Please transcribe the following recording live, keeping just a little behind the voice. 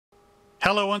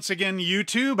Hello once again,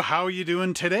 YouTube. How are you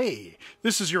doing today?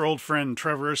 This is your old friend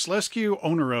Trevor Slescu,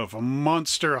 owner of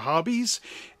Monster Hobbies,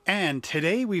 and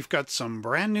today we've got some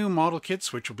brand new model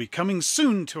kits which will be coming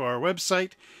soon to our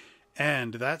website,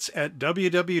 and that's at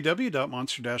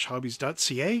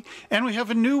www.monster-hobbies.ca. And we have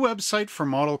a new website for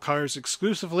model cars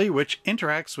exclusively, which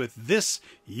interacts with this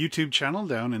YouTube channel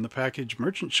down in the package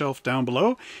merchant shelf down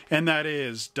below, and that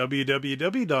is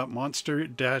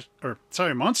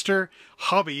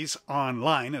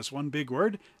monsterhobbies.online as one big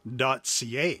word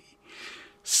 .ca.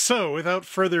 So, without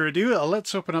further ado,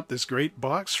 let's open up this great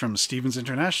box from Stevens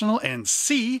International and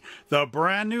see the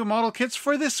brand new model kits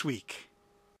for this week.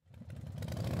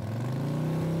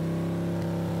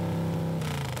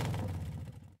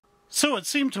 So it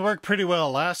seemed to work pretty well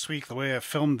last week the way I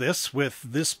filmed this, with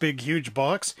this big huge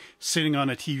box sitting on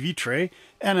a TV tray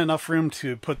and enough room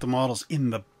to put the models in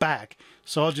the back.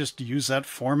 So I'll just use that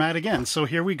format again. So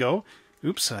here we go.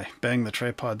 Oops, I banged the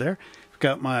tripod there. I've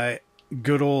got my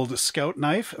good old Scout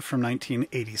knife from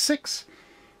 1986.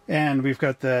 And we've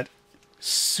got that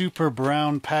super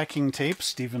brown packing tape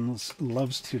Stevens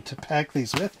loves to pack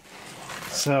these with.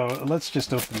 So let's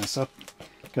just open this up.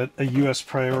 Got a US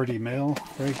priority mail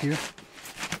right here.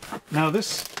 Now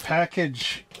this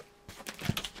package,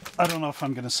 I don't know if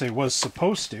I'm going to say was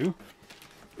supposed to,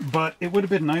 but it would have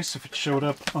been nice if it showed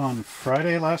up on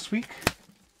Friday last week.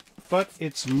 But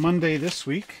it's Monday this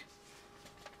week,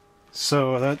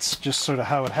 so that's just sort of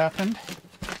how it happened.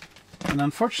 And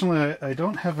unfortunately I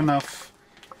don't have enough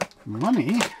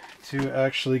money to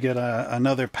actually get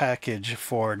another package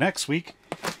for next week.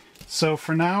 So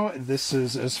for now, this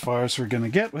is as far as we're going to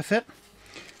get with it.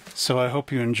 So I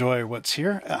hope you enjoy what's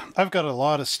here. I've got a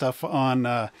lot of stuff on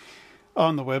the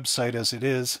website as it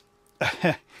is.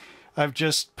 I've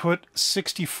just put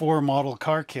 64 model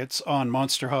car kits on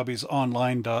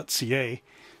monsterhobbiesonline.ca.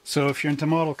 So if you're into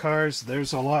model cars,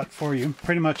 there's a lot for you.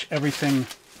 Pretty much everything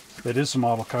that is a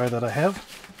model car that I have.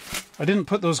 I didn't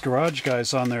put those garage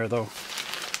guys on there though.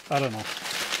 I don't know.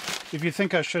 If you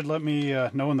think I should, let me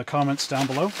know in the comments down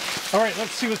below. Alright,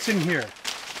 let's see what's in here.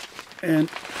 And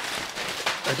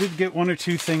I did get one or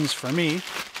two things for me.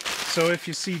 So if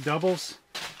you see doubles,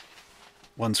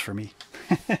 one's for me.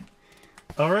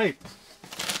 Alright,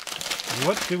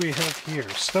 what do we have here?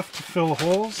 Stuff to fill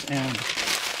holes, and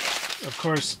of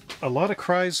course a lot of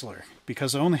Chrysler,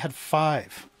 because I only had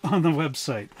 5 on the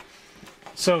website.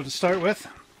 So to start with,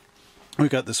 we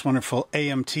got this wonderful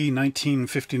AMT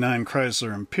 1959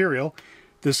 Chrysler Imperial.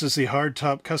 This is the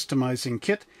hardtop customizing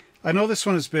kit. I know this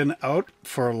one has been out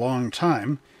for a long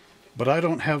time, but I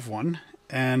don't have one,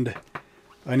 and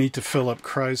I need to fill up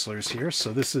Chryslers here.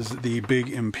 So this is the big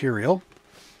Imperial.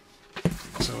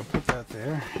 So I'll put that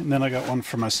there, and then I got one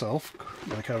for myself,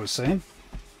 like I was saying.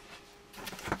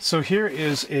 So here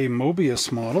is a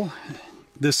Mobius model.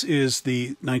 This is the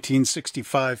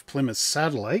 1965 Plymouth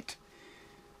Satellite.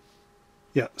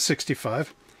 Yeah,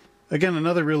 65. Again,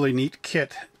 another really neat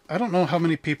kit. I don't know how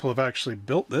many people have actually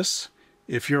built this.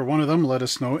 If you're one of them, let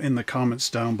us know in the comments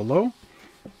down below.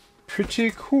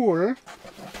 Pretty cool.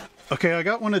 Okay, I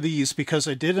got one of these because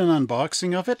I did an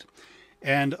unboxing of it,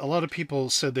 and a lot of people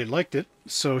said they liked it.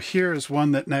 So here is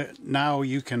one that now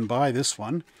you can buy this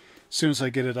one as soon as I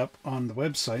get it up on the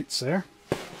websites there.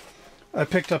 I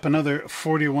picked up another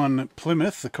 41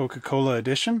 Plymouth, the Coca-Cola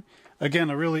edition. Again,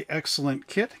 a really excellent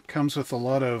kit. Comes with a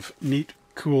lot of neat,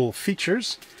 cool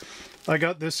features. I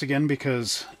got this again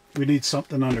because we need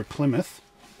something under Plymouth.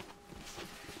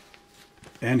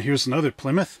 And here's another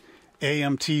Plymouth,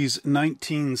 AMT's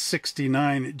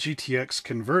 1969 GTX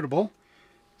convertible.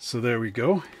 So there we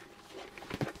go.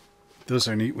 Those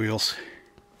are neat wheels.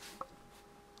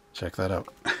 Check that out.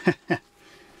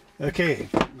 Okay,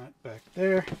 that back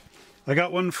there. I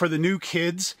got one for the new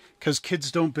kids, because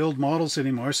kids don't build models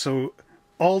anymore, so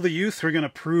all the youth are going to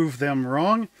prove them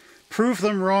wrong. Prove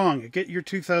them wrong. Get your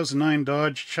 2009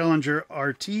 Dodge Challenger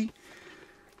RT.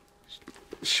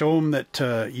 Show them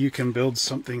that you can build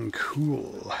something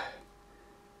cool.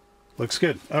 Looks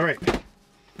good. Alright.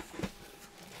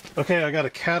 Okay, I got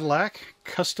a Cadillac,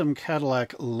 custom Cadillac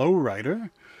Lowrider.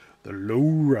 The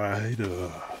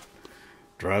Lowrider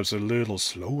drives a little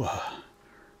slower.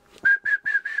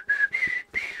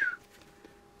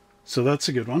 So that's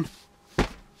a good one.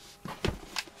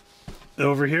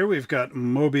 Over here we've got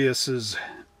Mobius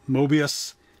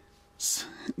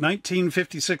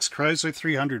 1956 Chrysler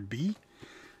 300B.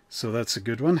 So that's a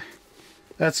good one.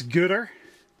 That's gooder.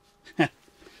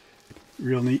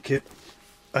 Real neat kit.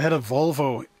 I had a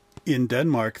Volvo in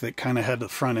Denmark that kind of had the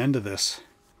front end of this.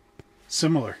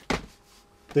 Similar.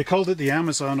 They called it the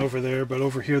Amazon over there, but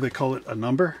over here they call it a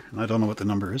number, and I don't know what the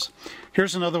number is.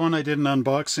 Here's another one I did an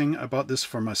unboxing. I bought this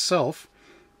for myself,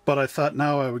 but I thought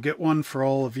now I would get one for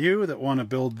all of you that want to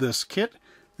build this kit,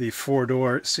 the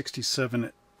 4-door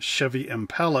 67 Chevy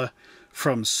Impala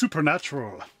from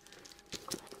Supernatural.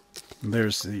 And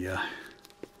there's the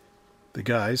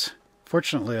guys.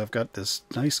 Fortunately, I've got this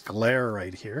nice glare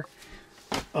right here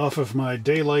off of my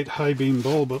daylight high beam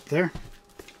bulb up there.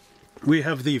 We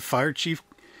have the Fire Chief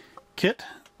kit,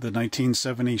 the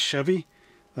 1970 Chevy.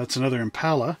 That's another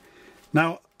Impala.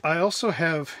 Now, I also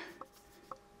have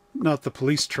not the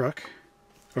police truck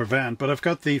or van, but I've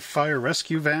got the fire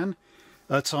rescue van.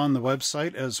 That's on the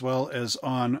website as well as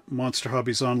on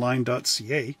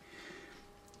monsterhobbiesonline.ca.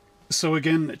 So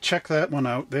again, check that one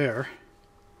out there.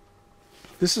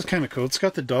 This is kind of cool. It's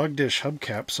got the dog dish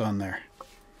hubcaps on there.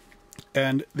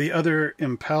 And the other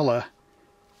Impala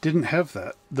didn't have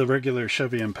that, the regular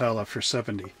Chevy Impala for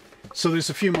 70. So there's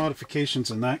a few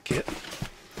modifications in that kit.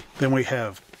 Then we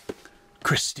have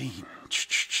Christine.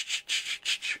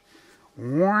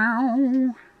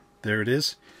 Wow. There it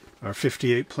is. Our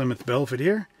 58 Plymouth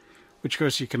Belvedere, which of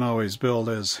course you can always build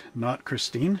as not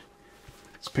Christine.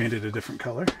 It's painted a different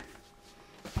color.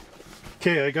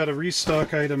 Okay, I got a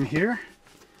restock item here.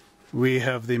 We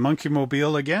have the Monkey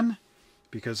Mobile again,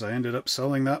 because I ended up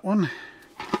selling that one.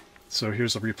 So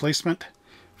here's a replacement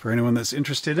for anyone that's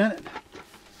interested in it.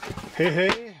 Hey,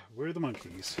 hey, we're the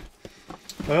monkeys.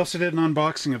 I also did an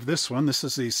unboxing of this one. This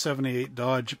is the 78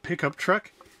 Dodge pickup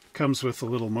truck. Comes with a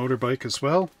little motorbike as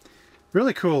well.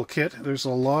 Really cool kit. There's a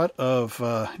lot of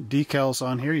decals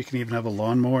on here. You can even have a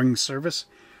lawn mowing service.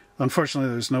 Unfortunately,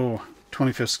 there's no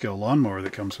 25th scale lawnmower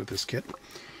that comes with this kit.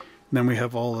 And then we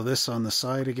have all of this on the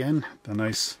side again. The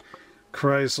nice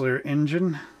Chrysler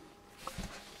engine.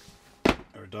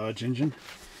 Or Dodge engine.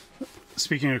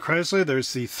 Speaking of Chrysler,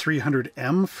 there's the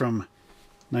 300M from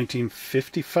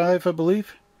 1955, I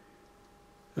believe.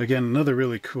 Again, another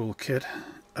really cool kit.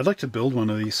 I'd like to build one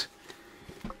of these.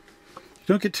 You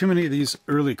don't get too many of these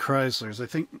early Chryslers. I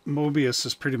think Mobius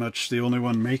is pretty much the only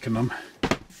one making them.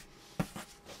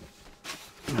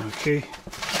 Okay,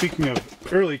 speaking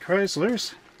of early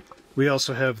Chryslers, we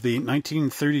also have the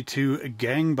 1932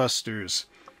 Gangbusters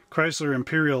Chrysler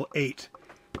Imperial 8.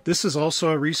 This is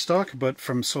also a restock, but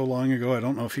from so long ago, I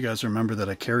don't know if you guys remember that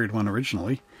I carried one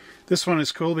originally. This one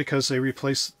is cool because they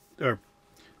replaced, or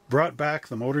brought back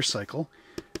the motorcycle.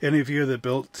 Any of you that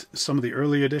built some of the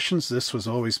early editions, this was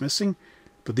always missing,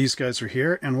 but these guys are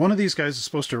here. And one of these guys is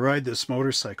supposed to ride this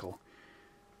motorcycle.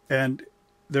 And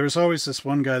there was always this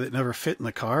one guy that never fit in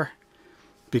the car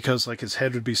because like his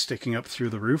head would be sticking up through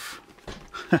the roof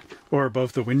or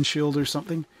above the windshield or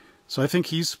something. So I think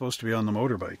he's supposed to be on the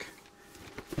motorbike.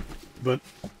 But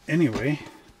anyway,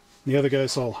 the other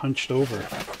guy's all hunched over.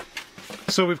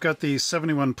 So we've got the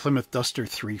 71 Plymouth Duster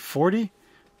 340.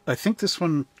 I think this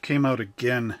one came out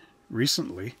again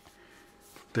recently.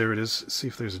 There it is. See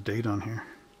if there's a date on here.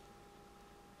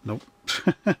 Nope.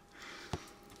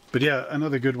 But yeah,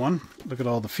 another good one. Look at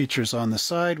all the features on the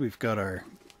side. We've got our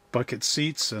bucket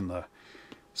seats and the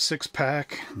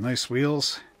 6-pack, nice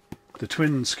wheels, the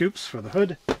twin scoops for the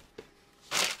hood.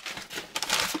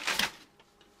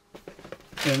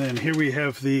 And then here we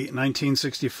have the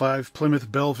 1965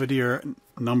 Plymouth Belvedere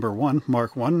number 1,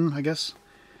 Mark 1, I guess.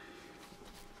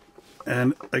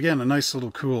 And again, a nice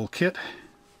little cool kit.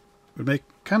 Would make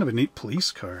kind of a neat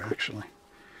police car, actually.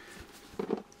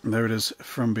 And there it is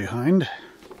from behind.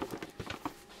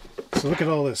 So look at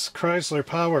all this Chrysler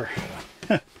power.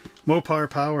 Mopar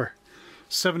power.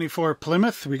 74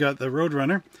 Plymouth. We got the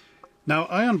Roadrunner. Now,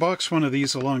 I unboxed one of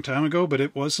these a long time ago, but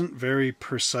it wasn't very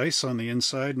precise on the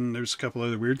inside, and there's a couple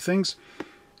other weird things.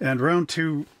 And Round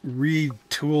 2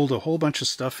 retooled a whole bunch of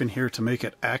stuff in here to make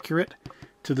it accurate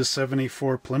to the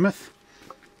 74 Plymouth.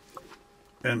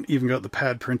 And even got the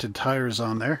pad printed tires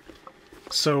on there.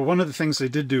 So one of the things they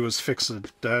did do was fix the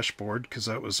dashboard, because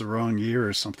that was the wrong year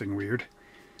or something weird.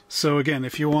 So again,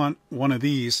 if you want one of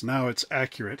these, now it's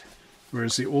accurate,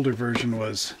 whereas the older version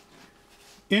was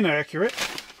inaccurate.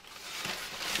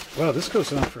 Wow, this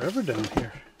goes on forever down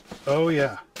here. Oh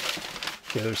yeah.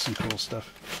 Okay, there's some cool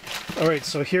stuff. Alright,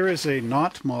 so here is a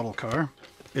not model car.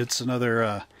 It's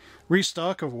another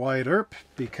restock of Wyatt Earp,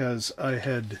 because I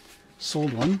had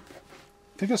sold one.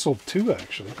 I think I sold 2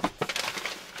 actually.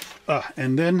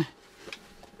 And then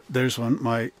there's one.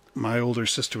 My older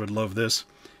sister would love this.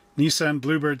 Nissan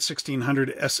Bluebird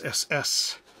 1600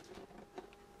 SSS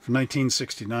from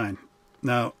 1969.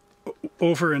 Now,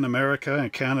 over in America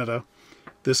and Canada,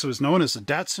 this was known as the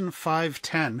Datsun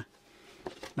 510.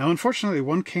 Now, unfortunately,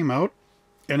 one came out,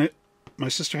 and my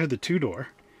sister had the 2-door,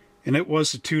 and it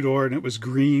was a two-door, and it was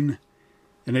green,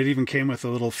 and it even came with a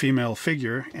little female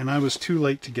figure, and I was too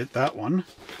late to get that one,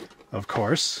 of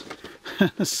course.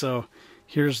 So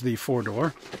here's the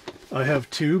four-door. I have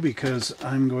two because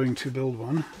I'm going to build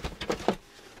one.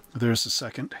 There's the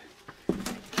second.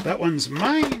 That one's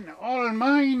mine, all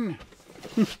mine.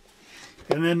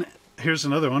 And then here's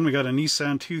another one. We got a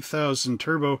Nissan 2000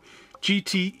 Turbo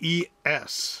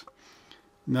GTES.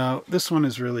 Now this one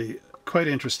is really quite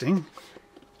interesting.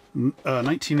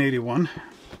 1981.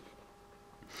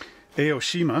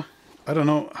 Aoshima. I don't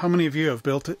know how many of you have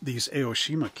built these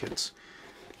Aoshima kits.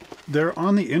 They're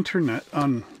on the internet,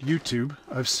 on YouTube.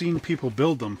 I've seen people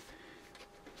build them,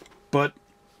 but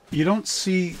you don't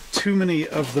see too many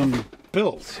of them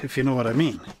built, if you know what I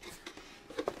mean.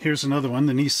 Here's another one,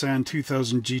 the Nissan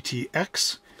 2000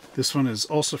 GTX. This one is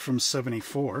also from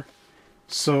 '74.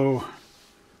 So,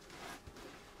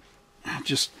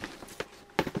 just,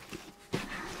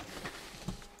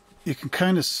 you can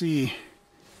kind of see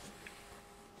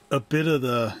a bit of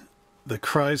the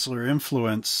Chrysler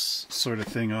influence sort of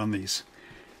thing on these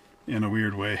in a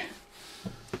weird way.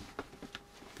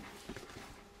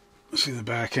 See the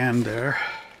back end there.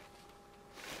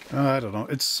 I don't know.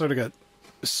 It's sort of got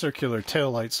circular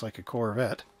taillights like a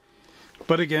Corvette.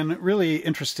 But again, really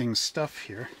interesting stuff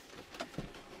here.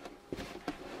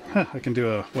 Huh, I can do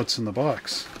a what's in the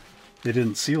box. They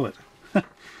didn't seal it.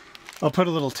 I'll put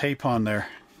a little tape on there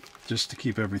just to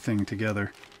keep everything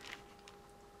together.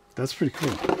 That's pretty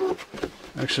cool.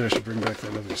 Actually, I should bring back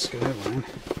that other Skyline.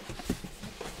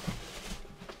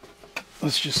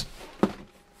 Let's just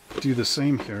do the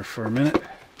same here for a minute.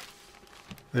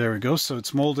 There we go. So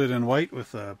it's molded in white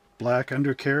with a black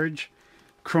undercarriage.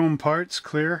 Chrome parts,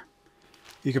 clear.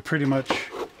 You could pretty much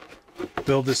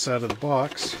build this out of the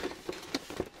box,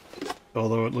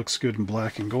 although it looks good in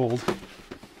black and gold.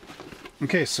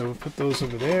 Okay, so we'll put those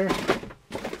over there.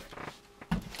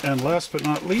 And last but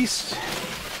not least,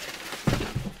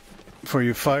 for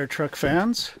you fire truck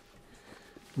fans,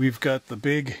 we've got the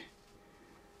big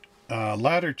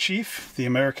Ladder Chief, the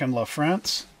American La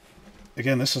France.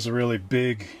 Again, this is a really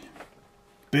big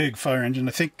fire engine.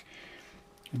 I think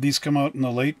these come out in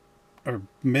the late or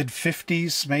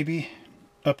mid-50s, maybe,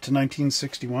 up to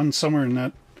 1961, somewhere in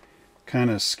that kind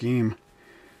of scheme.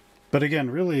 But again,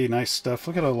 really nice stuff.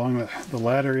 Look at how long the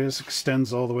ladder is,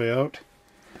 extends all the way out.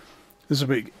 This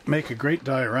would make a great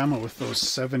diorama with those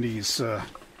 70s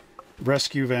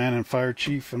rescue van and fire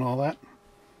chief and all that.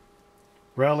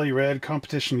 Rally red,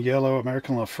 competition yellow,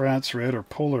 American La France red, or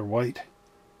polar white.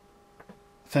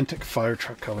 Authentic fire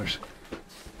truck colors.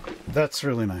 That's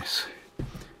really nice.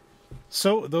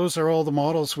 So those are all the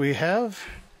models we have.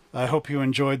 I hope you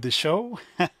enjoyed the show.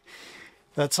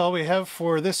 That's all we have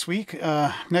for this week.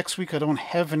 Next week I don't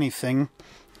have anything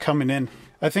coming in.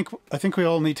 I think we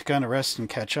all need to kind of rest and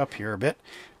catch up here a bit.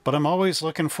 But I'm always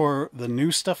looking for the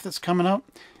new stuff that's coming out,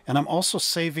 and I'm also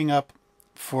saving up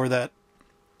for the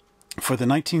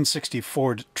 1960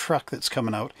 Ford truck that's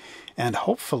coming out, and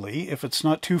hopefully, if it's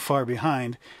not too far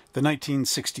behind, the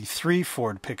 1963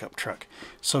 Ford pickup truck.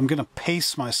 So I'm going to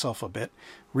pace myself a bit,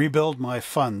 rebuild my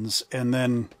funds, and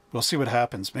then we'll see what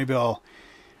happens. Maybe I'll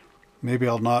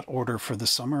not order for the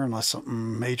summer unless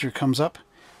something major comes up.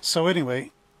 So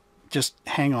anyway, just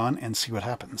hang on and see what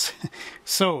happens.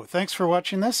 So thanks for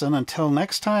watching this, and until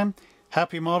next time,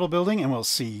 happy model building, and we'll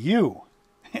see you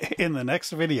in the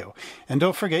next video. And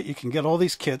don't forget, you can get all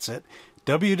these kits at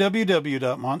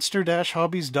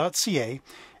www.monster-hobbies.ca,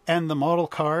 and the model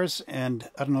cars, and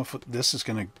I don't know if this is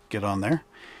going to get on there,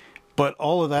 but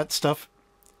all of that stuff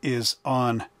is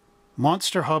on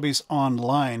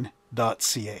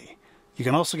monsterhobbiesonline.ca. You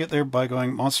can also get there by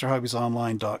going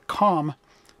monsterhobbiesonline.com,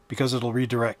 because it'll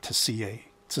redirect to CA.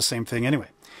 It's the same thing anyway.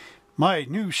 My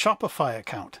new Shopify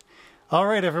account. All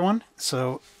right, everyone.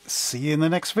 So see you in the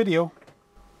next video.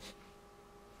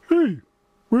 Hey,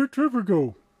 where'd Trevor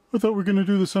go? I thought we were going to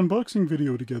do this unboxing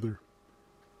video together.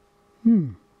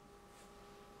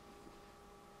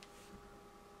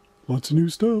 Lots of new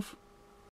stuff.